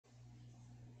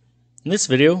In this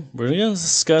video, we're going to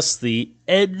discuss the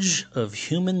edge of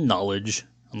human knowledge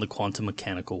on the quantum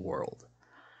mechanical world.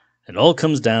 It all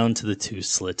comes down to the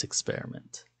two-slit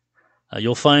experiment.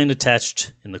 You'll find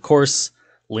attached in the course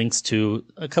links to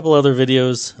a couple other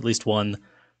videos, at least one,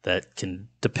 that can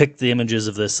depict the images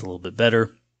of this a little bit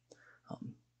better.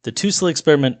 The two-slit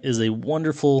experiment is a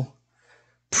wonderful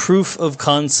proof of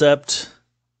concept,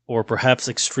 or perhaps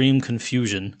extreme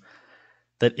confusion,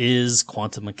 that is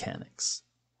quantum mechanics.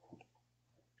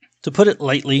 To put it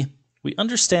lightly, we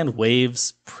understand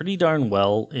waves pretty darn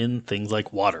well in things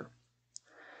like water.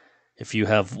 If you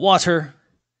have water,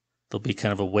 there'll be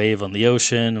kind of a wave on the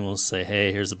ocean, and we'll say,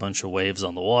 hey, here's a bunch of waves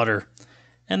on the water,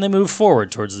 and they move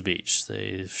forward towards the beach.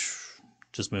 They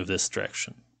just move this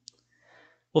direction.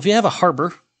 Well, if you have a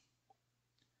harbor,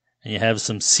 and you have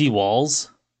some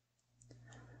seawalls,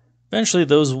 eventually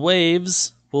those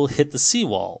waves will hit the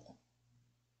seawall.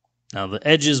 Now the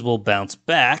edges will bounce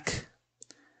back,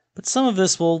 but some of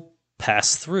this will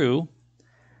pass through,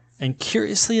 and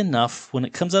curiously enough, when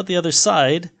it comes out the other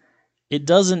side, it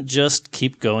doesn't just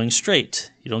keep going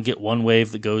straight. You don't get one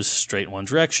wave that goes straight in one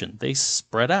direction. They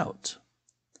spread out.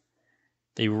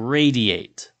 They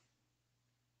radiate.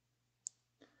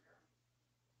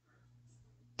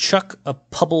 Chuck a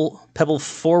pebble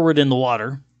forward in the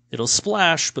water. It'll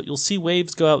splash, but you'll see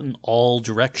waves go out in all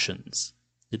directions.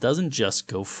 It doesn't just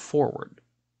go forward.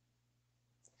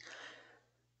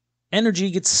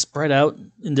 Energy gets spread out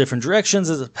in different directions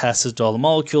as it passes to all the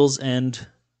molecules, and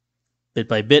bit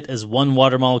by bit, as one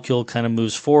water molecule kind of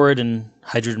moves forward and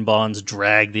hydrogen bonds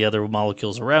drag the other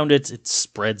molecules around it, it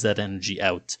spreads that energy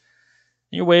out.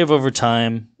 And your wave over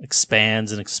time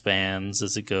expands and expands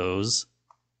as it goes.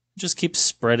 It just keeps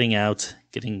spreading out,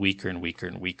 getting weaker and weaker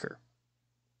and weaker.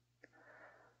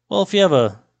 Well, if you have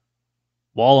a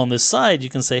wall on this side, you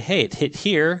can say, hey, it hit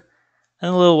here,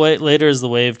 and a little later as the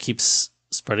wave keeps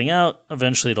spreading out,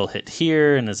 eventually it'll hit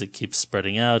here, and as it keeps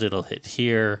spreading out, it'll hit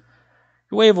here.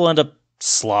 Your wave will end up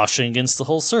sloshing against the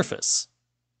whole surface.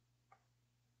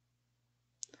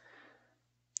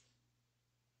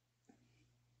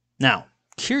 Now,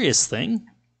 curious thing,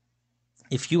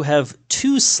 if you have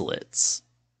two slits,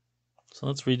 so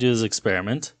let's redo this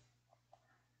experiment.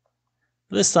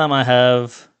 This time I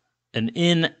have an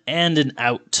in and an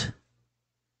out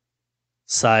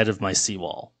side of my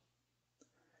seawall.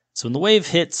 So when the wave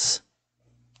hits,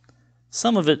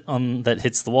 some of it that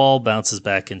hits the wall bounces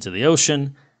back into the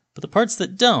ocean, but the parts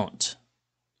that don't,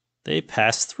 they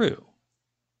pass through.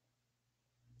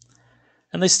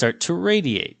 And they start to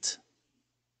radiate.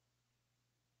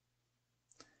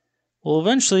 Well,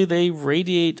 eventually they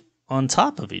radiate on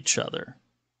top of each other.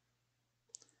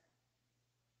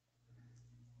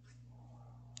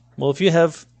 Well, if you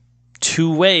have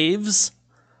two waves,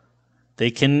 they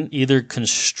can either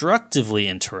constructively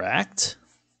interact,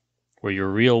 where your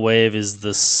real wave is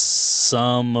the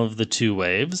sum of the two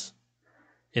waves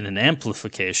in an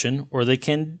amplification, or they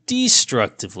can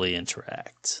destructively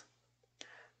interact,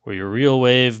 where your real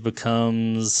wave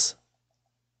becomes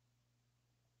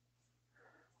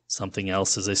something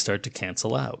else as they start to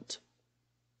cancel out.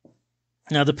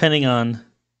 Now, depending on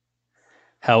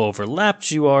how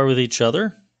overlapped you are with each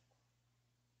other,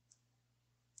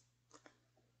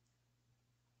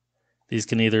 these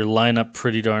can either line up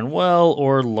pretty darn well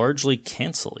or largely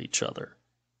cancel each other.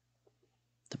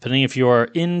 Depending if you are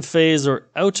in phase or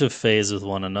out of phase with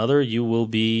one another, you will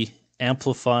be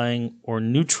amplifying or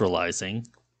neutralizing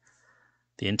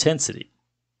the intensity.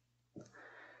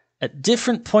 At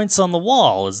different points on the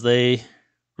wall, as they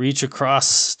reach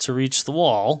across to reach the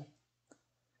wall,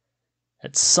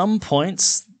 at some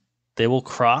points they will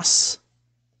cross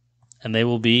and they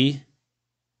will be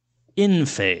in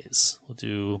phase. We'll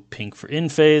do pink for in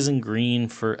phase and green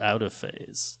for out of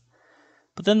phase.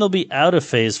 But then they'll be out of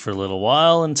phase for a little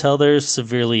while until they're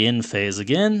severely in phase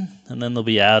again, and then they'll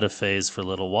be out of phase for a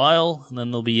little while, and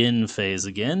then they'll be in phase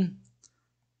again.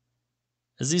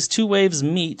 As these two waves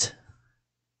meet,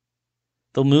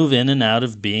 they'll move in and out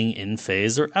of being in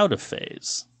phase or out of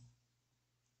phase,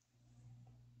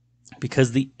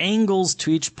 because the angles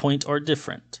to each point are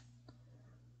different.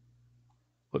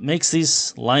 What makes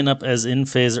these line up as in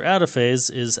phase or out of phase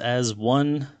is as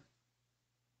one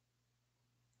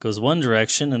goes one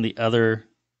direction and the other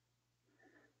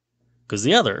goes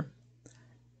the other.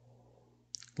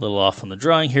 A little off on the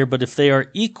drawing here, but if they are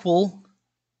equal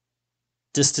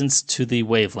distance to the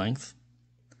wavelength,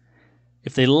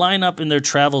 if they line up in their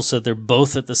travel so that they're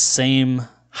both at the same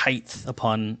height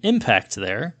upon impact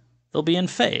there, they'll be in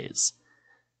phase.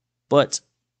 But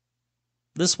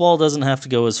this wall doesn't have to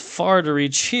go as far to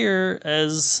reach here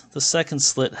as the second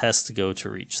slit has to go to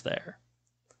reach there.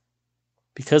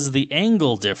 because of the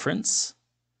angle difference,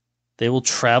 they will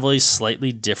travel a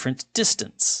slightly different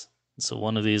distance. So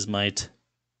one of these might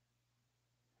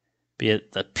be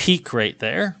at the peak right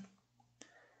there.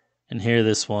 And here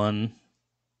this one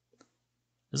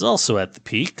is also at the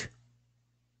peak,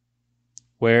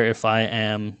 where if I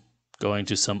am going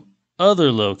to some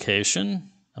other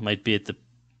location, I might be at the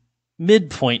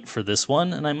midpoint for this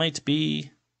one, and I might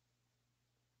be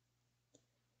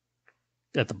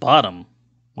at the bottom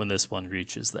when this one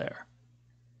reaches there.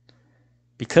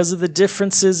 Because of the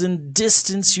differences in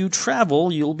distance you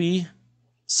travel, you'll be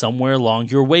somewhere along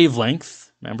your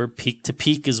wavelength. Remember, peak to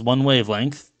peak is one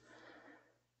wavelength.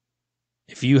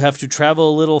 If you have to travel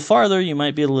a little farther, you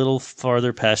might be a little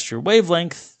farther past your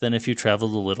wavelength than if you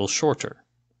traveled a little shorter.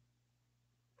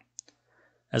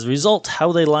 As a result,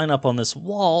 how they line up on this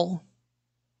wall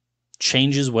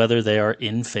changes whether they are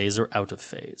in phase or out of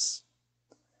phase.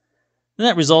 The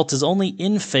net result is only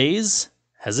in phase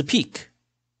has a peak.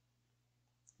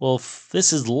 Well, if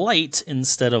this is light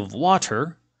instead of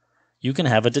water, you can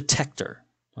have a detector.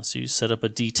 So you set up a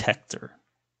detector.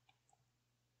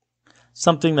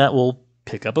 Something that will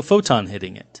pick up a photon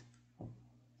hitting it.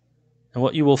 And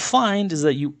what you will find is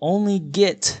that you only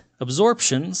get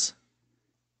absorptions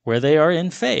where they are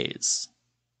in phase.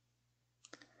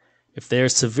 If they are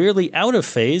severely out of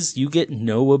phase, you get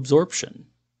no absorption.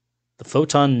 The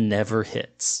photon never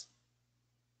hits.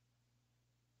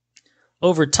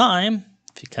 Over time,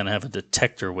 if you kind of have a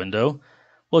detector window,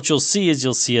 what you'll see is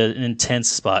you'll see an intense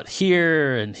spot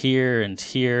here and here and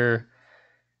here,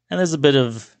 and there's a bit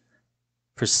of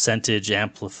percentage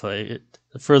amplify.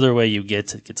 The further away you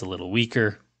get, it gets a little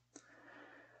weaker.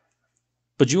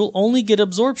 But you will only get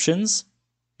absorptions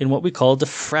in what we call a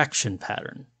diffraction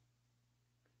pattern.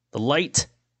 The light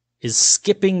is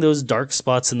skipping those dark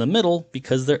spots in the middle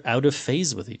because they're out of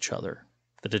phase with each other.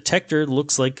 The detector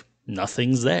looks like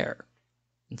nothing's there,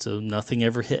 and so nothing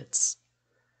ever hits.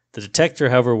 The detector,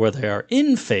 however, where they are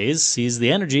in phase, sees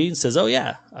the energy and says, oh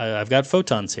yeah, I've got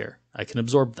photons here. I can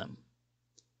absorb them.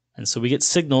 And so we get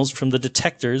signals from the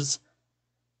detectors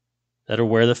that are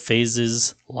where the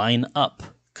phases line up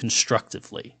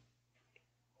constructively.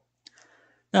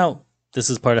 Now, this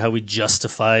is part of how we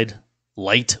justified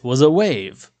light was a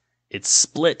wave. It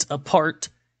split apart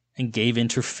and gave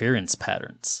interference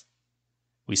patterns.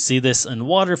 We see this in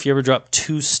water. If you ever drop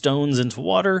two stones into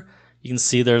water, you can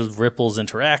see their ripples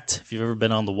interact. If you've ever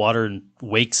been on the water and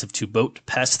wakes of two boats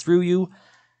pass through you,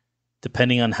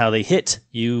 depending on how they hit,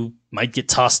 you might get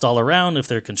tossed all around. If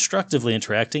they're constructively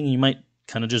interacting, you might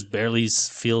kind of just barely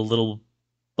feel little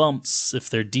bumps if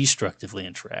they're destructively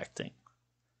interacting.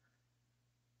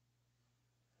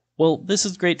 Well, this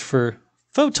is great for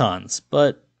photons,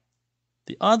 but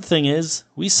the odd thing is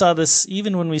we saw this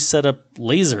even when we set up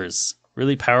lasers,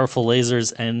 really powerful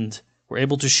lasers, and were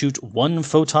able to shoot one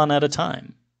photon at a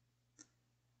time.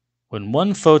 When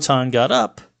one photon got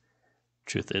up,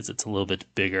 truth is it's a little bit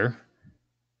bigger,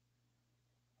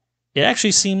 it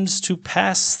actually seems to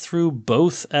pass through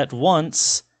both at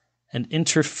once and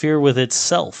interfere with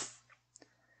itself.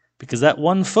 Because that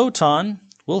one photon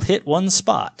will hit one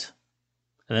spot.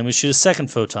 And then we shoot a second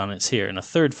photon, it's here, and a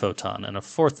third photon, and a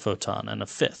fourth photon, and a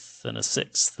fifth, and a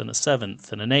sixth, and a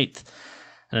seventh, and an eighth,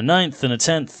 and a ninth, and a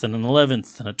 10th, and an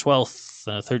 11th, and a 12th,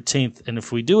 and a 13th. And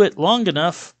if we do it long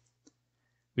enough,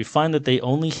 we find that they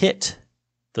only hit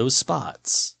those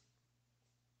spots.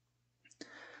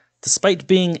 Despite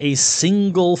being a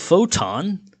single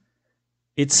photon,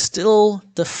 it still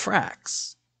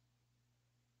diffracts.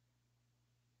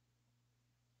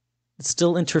 It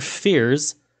still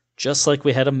interferes, just like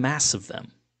we had a mass of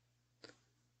them.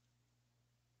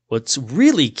 What's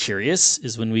really curious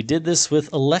is when we did this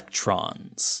with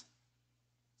electrons.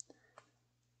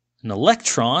 An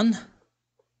electron,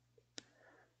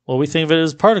 well, we think of it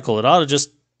as a particle. It ought to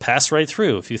just pass right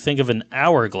through. If you think of an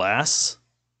hourglass,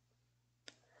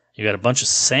 you got a bunch of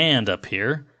sand up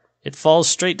here. It falls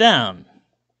straight down.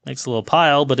 Makes a little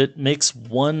pile, but it makes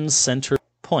one center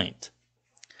point.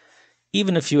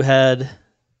 Even if you had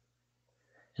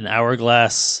an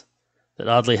hourglass that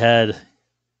oddly had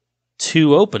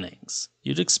two openings,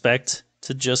 you'd expect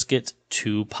to just get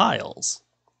two piles.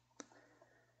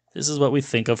 This is what we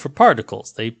think of for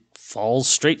particles. They fall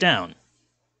straight down.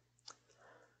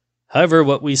 However,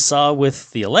 what we saw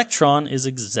with the electron is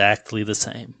exactly the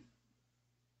same.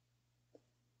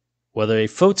 Whether a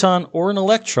photon or an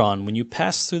electron, when you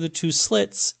pass through the two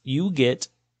slits, you get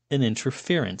an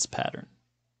interference pattern.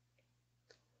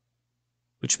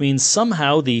 Which means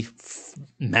somehow the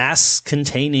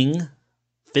mass-containing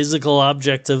physical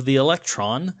object of the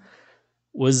electron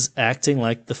was acting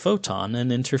like the photon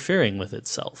and interfering with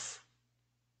itself.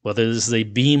 Whether this is a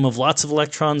beam of lots of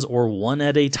electrons or one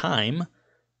at a time,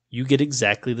 you get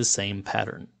exactly the same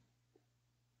pattern.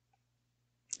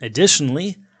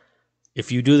 Additionally,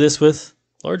 if you do this with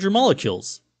larger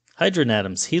molecules, hydrogen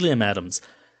atoms, helium atoms,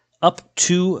 up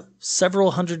to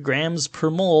several hundred grams per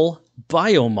mole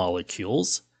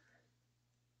biomolecules,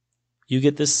 you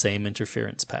get this same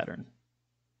interference pattern.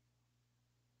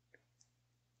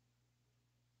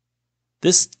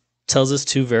 This tells us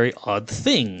two very odd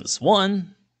things.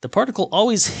 One, the particle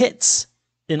always hits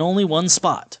in only one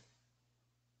spot.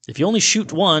 If you only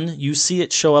shoot one, you see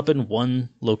it show up in one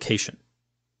location.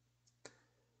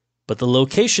 But the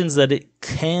locations that it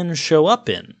can show up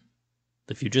in,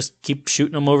 if you just keep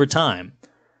shooting them over time,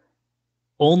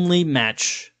 only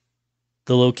match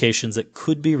the locations that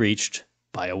could be reached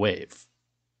by a wave.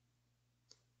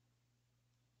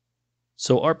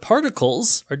 So our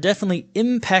particles are definitely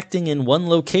impacting in one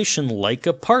location like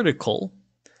a particle,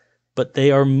 but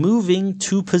they are moving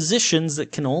to positions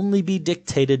that can only be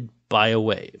dictated by a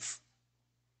wave.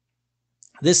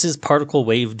 This is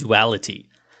particle-wave duality,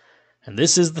 and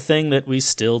this is the thing that we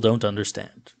still don't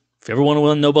understand. If you ever want to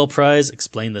win a Nobel Prize,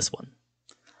 explain this one.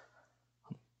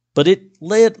 But it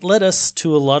led us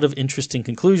to a lot of interesting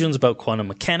conclusions about quantum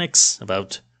mechanics,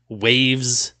 about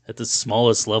waves at the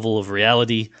smallest level of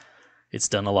reality. It's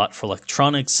done a lot for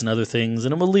electronics and other things,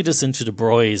 and it will lead us into de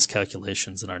Broglie's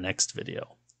calculations in our next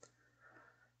video.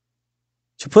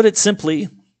 To put it simply,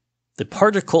 the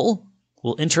particle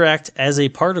will interact as a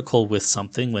particle with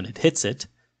something when it hits it,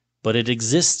 but it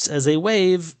exists as a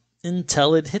wave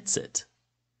until it hits it.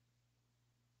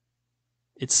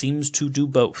 It seems to do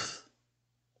both.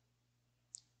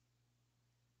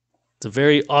 It's a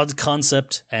very odd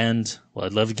concept, and, well,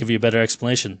 I'd love to give you a better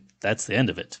explanation. That's the end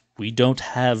of it. We don't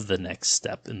have the next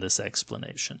step in this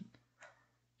explanation.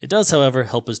 It does, however,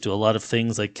 help us do a lot of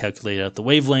things like calculate out the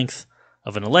wavelength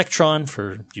of an electron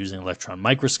for using an electron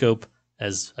microscope.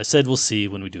 As I said, we'll see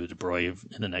when we do de Broglie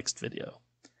in the next video.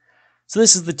 So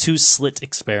this is the 2-slit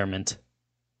experiment.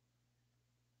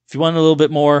 If you want a little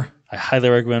bit more, I highly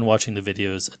recommend watching the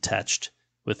videos attached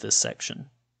with this section.